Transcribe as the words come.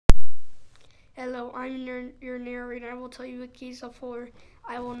Hello, I'm your narrator. I will tell you a case of horror.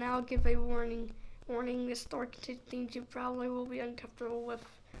 I will now give a warning. Warning, this story contains things you probably will be uncomfortable with.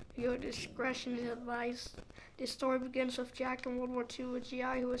 Your discretion is advised. This story begins with Jack in World War II, a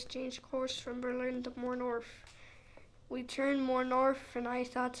GI who has changed course from Berlin to more north. We turned more north, and I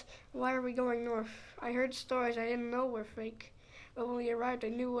thought, why are we going north? I heard stories I didn't know were fake. But when we arrived, I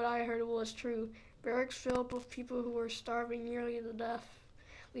knew what I heard was true. Barracks filled with people who were starving nearly to death.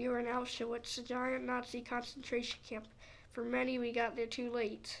 We were in Auschwitz, a giant Nazi concentration camp. For many, we got there too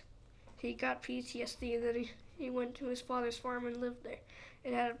late. He got PTSD, and then he went to his father's farm and lived there.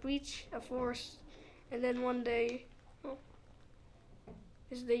 It had a beach, a forest, and then one day,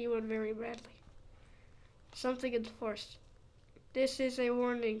 his day went very badly. Something in the forest. This is a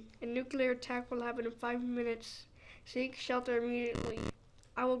warning. A nuclear attack will happen in 5 minutes. Seek shelter immediately.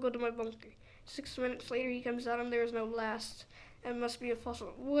 I will go to my bunker. 6 minutes later, he comes out and there is no blast. It must be a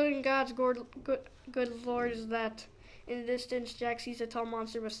fossil. What in God's good Lord is that? In the distance, Jack sees a tall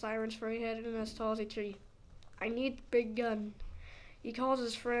monster with sirens for a head and as tall as a tree. I need the big gun. He calls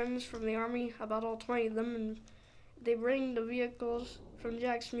his friends from the army, about all 20 of them, and they bring the vehicles from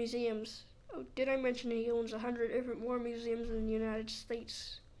Jack's museums. Oh, did I mention he owns 100 different war museums in the United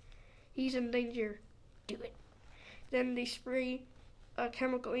States? He's in danger. Do it. Then they spray a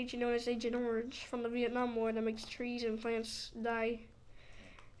chemical agent known as Agent Orange from the Vietnam War that makes trees and plants die.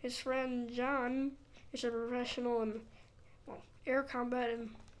 His friend John is a professional in air combat, and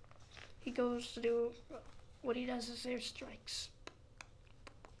he goes to do what he does is airstrikes.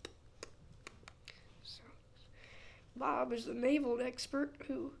 So, Bob is a naval expert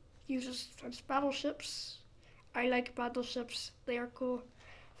who uses battleships. I like battleships. They are cool.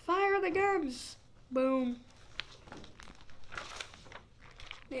 Fire the guns! Boom.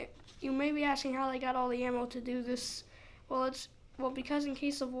 You may be asking how they got all the ammo to do this. Well, because in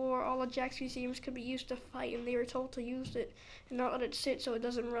case of war, all of Jack's museums could be used to fight, and they were told to use it and not let it sit so it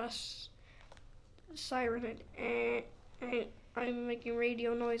doesn't rust. Siren Head. I'm making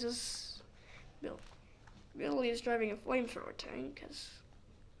radio noises. Billy is driving a flamethrower tank,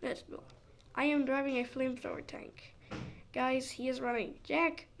 that's Bill. I am driving a flamethrower tank. Guys, he is running.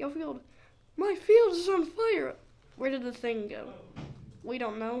 Jack, your field. My field is on fire. Where did the thing go? We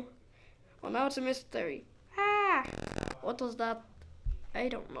don't know. Well, now it's a mystery. Ah! What was that? I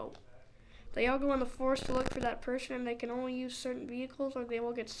don't know. They all go in the forest to look for that person, and they can only use certain vehicles or they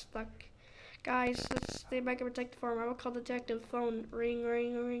will get stuck. Guys, let's stay back and protect the farm. I will call detective. Phone. Ring,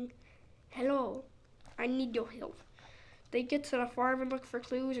 ring, ring. Hello. I need your help. They get to the farm and look for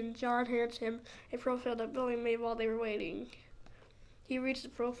clues, and John hands him a profile that Billy made while they were waiting. He reads the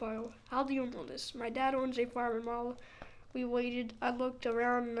profile. How do you know this? My dad owns a farm, and while we waited, I looked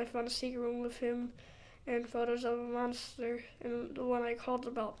around and I found a secret room with him and photos of a monster and the one I called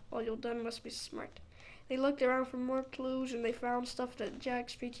about. All you've done must be smart. They looked around for more clues and they found stuff that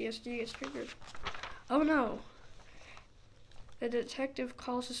Jack's PTSD gets triggered. Oh no! The detective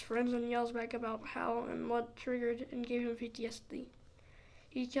calls his friends and yells back about how and what triggered and gave him PTSD.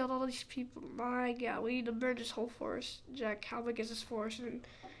 He killed all these people. My God, we need to burn this whole forest. Jack, how big is this forest? And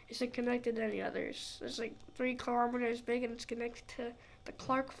is it connected to any others? It's like 3 kilometers big, and it's connected to the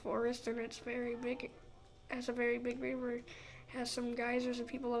Clark Forest, and it's very big. It has a very big river. It has some geysers and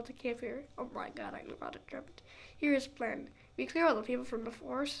people love to camp here. Oh my God, I know how to jump it. Here is plan. We clear all the people from the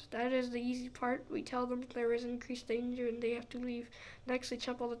forest. That is the easy part. We tell them there is increased danger and they have to leave. Next, we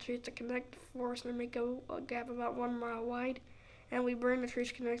chop all the trees to connect the forest and make a gap about 1 mile wide. And we burn the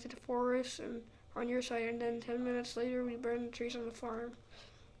trees connected to forest and on your side, and then 10 minutes later we burn the trees on the farm.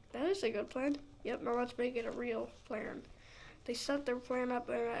 That is a good plan. Yep, now let's make it a real plan. They set their plan up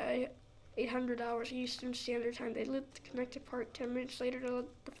at 800 hours Eastern Standard Time. They lit the connected part. 10 minutes later they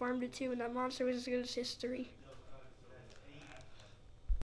lit the farm to 2, and that monster was as good as history.